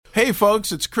Hey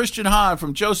folks, it's Christian Hahn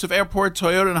from Joseph Airport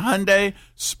Toyota and Hyundai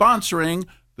sponsoring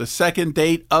the Second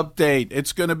Date Update.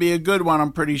 It's going to be a good one,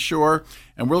 I'm pretty sure.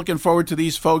 And we're looking forward to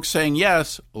these folks saying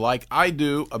yes, like I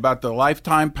do, about the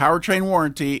lifetime powertrain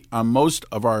warranty on most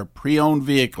of our pre-owned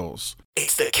vehicles.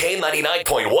 It's the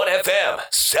K99.1 FM,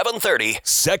 730.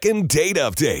 Second Date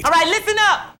Update. All right, listen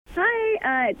up.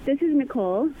 Hi, this is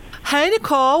Nicole. Hey,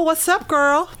 Nicole. What's up,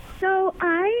 girl? So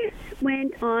I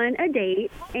went on a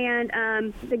date,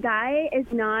 and the guy is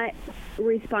not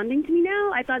responding to me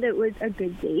now. I thought it was a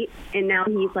good date, and now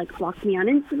he's blocked me on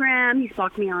Instagram. He's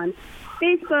blocked me on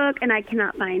Facebook, and I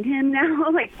cannot find him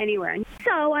now, anywhere.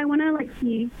 So I want to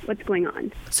see what's going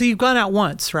on. So you've gone out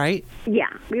once, right? Yeah,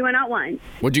 we went out once.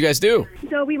 What'd you guys do?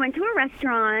 So we went to a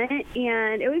restaurant,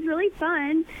 and it was really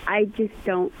fun. I just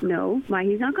don't know why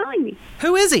he's not calling me.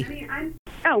 Who is he?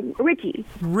 Richie.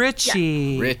 Richie.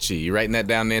 Yeah. Richie. You writing that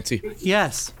down, Nancy?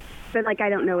 Yes. But I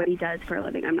don't know what he does for a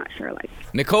living. I'm not sure.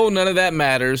 Nicole, none of that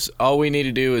matters. All we need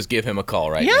to do is give him a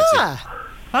call, right, Yeah. Nancy?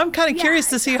 I'm kind of curious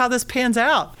to see how this pans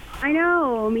out. I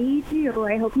know, me too.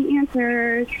 I hope he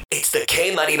answers. It's the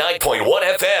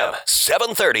K99.1 FM,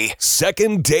 730.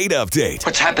 Second Date Update.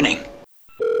 What's happening?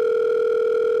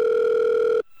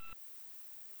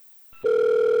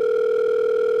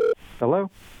 Hello?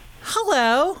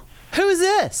 Hello. Who is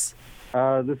this?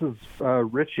 This is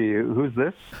Richie. Who's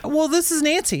this? Well, this is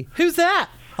Nancy. Who's that?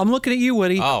 I'm looking at you,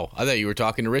 Woody. Oh, I thought you were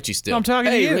talking to Richie still. I'm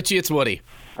talking to you. Hey, Richie, it's Woody.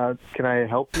 Can I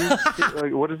help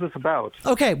you? What is this about?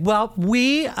 Okay, well,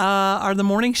 we are the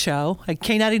morning show at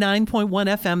K99.1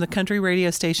 FM, the country radio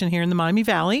station here in the Miami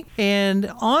Valley.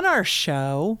 And on our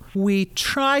show, we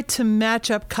try to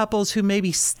match up couples who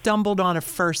maybe stumbled on a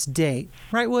first date.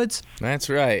 Right, Woods? That's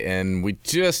right. And we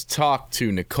just talked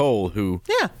to Nicole, who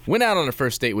went out on a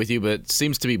first date with you, but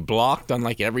seems to be blocked on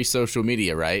every social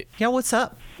media, right? Yeah, what's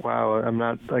up? Wow,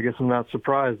 I guess I'm not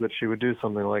surprised that she would do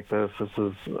something like this. This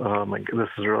is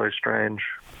really strange.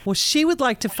 Well, she would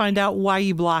like to find out why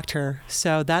you blocked her.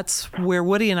 So that's where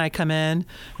Woody and I come in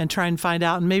and try and find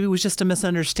out. And maybe it was just a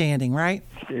misunderstanding, right?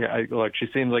 Yeah, she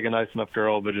seems like a nice enough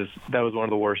girl, but that was one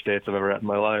of the worst dates I've ever had in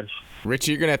my life.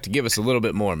 Richie, you're going to have to give us a little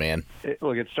bit more, man.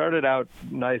 It started out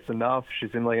nice enough. She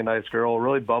seemed like a nice girl,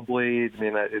 really bubbly.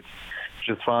 It's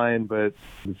just fine, but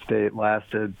the date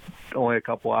lasted only a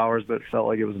couple hours, but it felt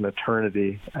like it was an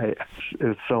eternity. It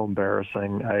was so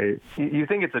embarrassing. You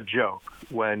think it's a joke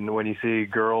when you see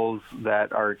girls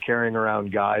that are carrying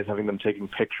around guys, having them taking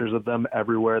pictures of them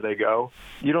everywhere they go.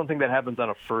 You don't think that happens on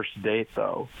a first date,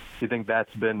 though. You think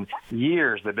that's been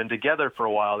years. They've been together for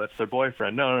a while. That's their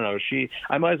boyfriend. No.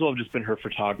 I might as well have just been her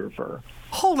photographer.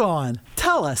 Hold on.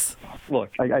 Tell us.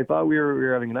 Look, I thought we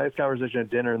were having a nice conversation at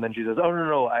dinner, and then she says, "Oh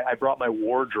no, I brought my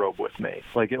wardrobe with me."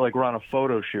 Like we're on a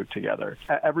photo shoot together.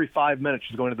 Every 5 minutes,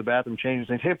 she's going to the bathroom, changing,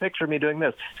 saying, "Take a picture of me doing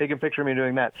this. Take a picture of me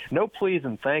doing that." No, please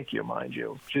and thank you, mind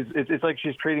you. It's like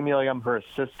she's treating me like I'm her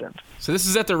assistant. So this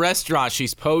is at the restaurant.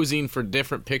 She's posing for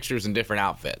different pictures and different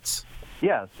outfits.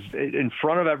 Yes, in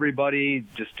front of everybody,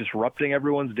 just disrupting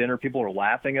everyone's dinner. People are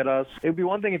laughing at us. It would be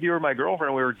one thing if you were my girlfriend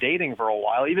and we were dating for a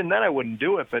while. Even then I wouldn't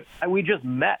do it, but we just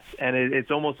met. And it's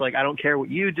almost like I don't care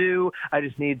what you do. I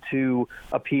just need to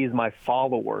appease my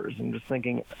followers. And just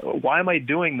thinking, why am I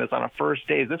doing this on a first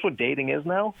date? Is this what dating is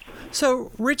now?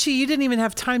 So, Richie, you didn't even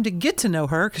have time to get to know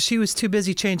her because she was too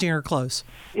busy changing her clothes.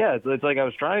 Yeah, it's like I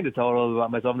was trying to tell her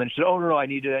about myself, and then she said, "Oh no, I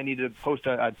need to post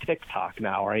a TikTok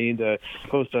now, or I need to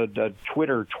post a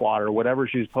Twitter twat or whatever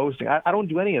she's posting." I don't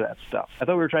do any of that stuff. I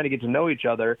thought we were trying to get to know each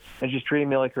other, and she's treating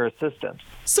me like her assistant.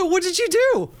 So what did you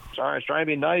do? I was trying to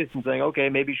be nice and saying, okay,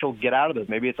 maybe she'll get out of this.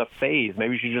 Maybe it's a phase.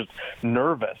 Maybe she's just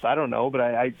nervous. I don't know, but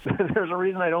I there's a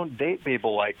reason I don't date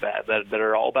people like that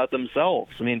are all about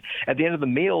themselves. I mean, at the end of the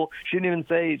meal, she didn't even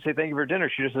say thank you for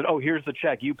dinner. She just said, "Oh, here's the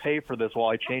check. You pay for this while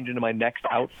I change into my next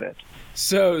outfit."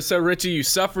 So Richie, you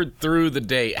suffered through the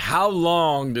date. How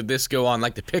long did this go on?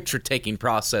 Like the picture-taking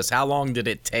process, how long did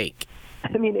it take?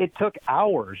 I mean, it took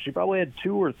hours. She probably had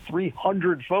 200 or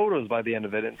 300 photos by the end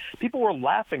of it, and people were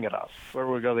laughing at us where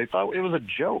we go. They thought it was a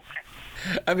joke.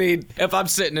 I mean, if I'm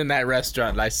sitting in that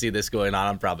restaurant and I see this going on,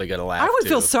 I'm probably going to laugh, I would too.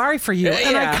 feel sorry for you,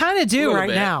 and I kind of do right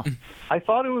now. I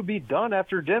thought it would be done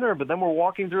after dinner, but then we're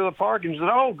walking through the park, and she said,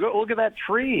 "Oh, go, look at that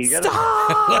tree.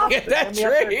 Stop! Look at that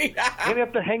tree. Get me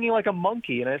up to hanging like a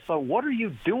monkey." And I thought, what are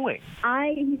you doing?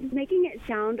 He's making it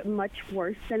sound much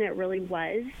worse than it really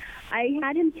was. I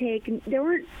had him there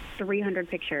weren't 300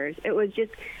 pictures. It was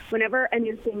just whenever a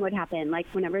new thing would happen, like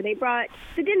whenever they brought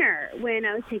the dinner, when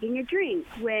I was taking a drink,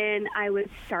 when I was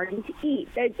starting to eat.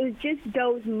 It was just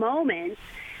those moments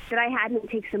that I had him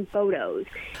take some photos.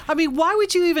 I mean, why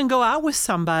would you even go out with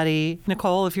somebody,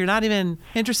 Nicole, if you're not even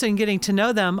interested in getting to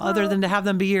know them other than to have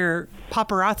them be your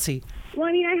paparazzi? Well,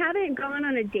 I mean, I haven't gone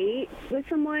on a date with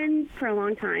someone for a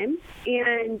long time,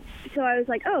 and so I was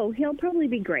like, oh, he'll probably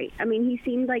be great. I mean, he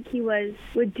seemed like he would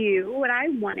do what I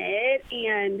wanted,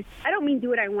 and I don't mean do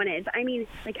what I wanted, but I mean,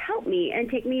 like, help me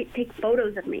and take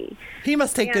photos of me. He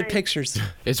must take good pictures.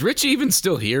 Is Richie even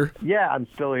still here? Yeah, I'm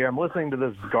still here. I'm listening to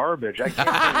this garbage. I can't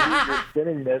believe you're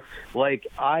spinning this like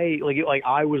I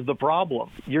was the problem.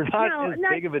 You're not as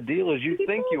big of a deal as you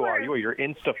think you are. You're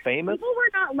Insta famous. People were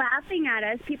not laughing at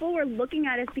us. People were looking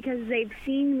at us because they've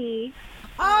seen me.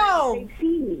 Oh, they've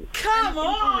seen me. Come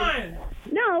on!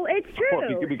 No, it's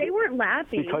true. They weren't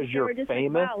laughing. Because you're just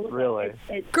famous? like, wow, really?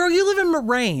 Girl, you live in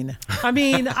Moraine. I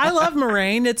mean, I love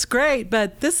Moraine. It's great,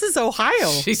 but this is Ohio.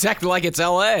 She's acting like it's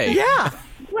L.A. Yeah.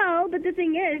 Well, but the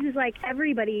thing is like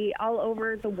everybody all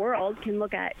over the world can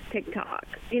look at TikTok.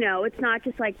 You know, it's not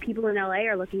just like people in LA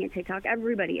are looking at TikTok.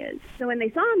 Everybody is. So when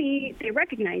they saw me, they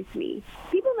recognized me.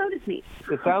 People noticed me.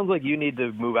 It sounds like you need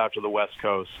to move out to the West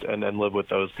Coast and then live with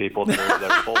those people that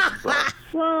are full of.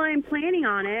 Well, I'm planning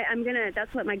on it.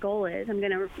 That's what my goal is. I'm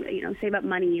gonna, save up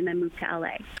money and then move to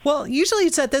LA. Well, usually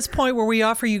it's at this point where we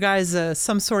offer you guys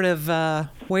some sort of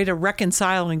way to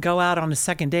reconcile and go out on a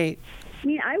second date. I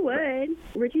mean, I would.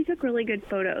 Richie took really good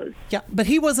photos. Yeah, but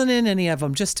he wasn't in any of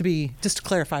them, just to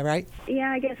clarify, right? Yeah,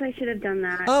 I guess I should have done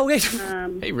that. Oh, wait.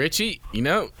 Hey, Richie,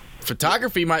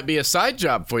 photography might be a side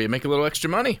job for you. Make a little extra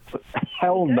money.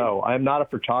 Hell no. I'm not a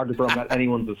photographer. I'm not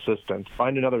anyone's assistant.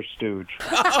 Find another stooge.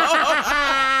 The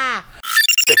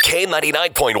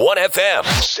K99.1 FM,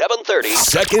 730.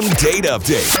 Second date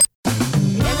update.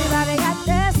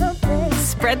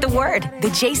 Spread the word. The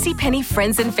JCPenney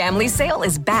Friends and Family Sale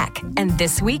is back. And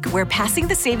this week, we're passing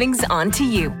the savings on to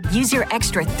you. Use your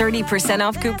extra 30%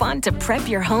 off coupon to prep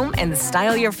your home and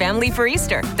style your family for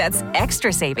Easter. That's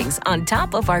extra savings on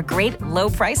top of our great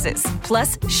low prices.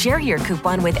 Plus, share your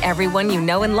coupon with everyone you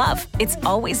know and love. It's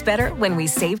always better when we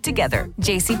save together.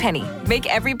 JCPenney.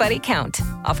 Make everybody count.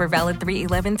 Offer valid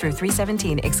 3/11 through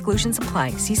 3/17. Exclusions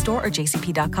apply. See store or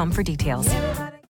jcp.com for details.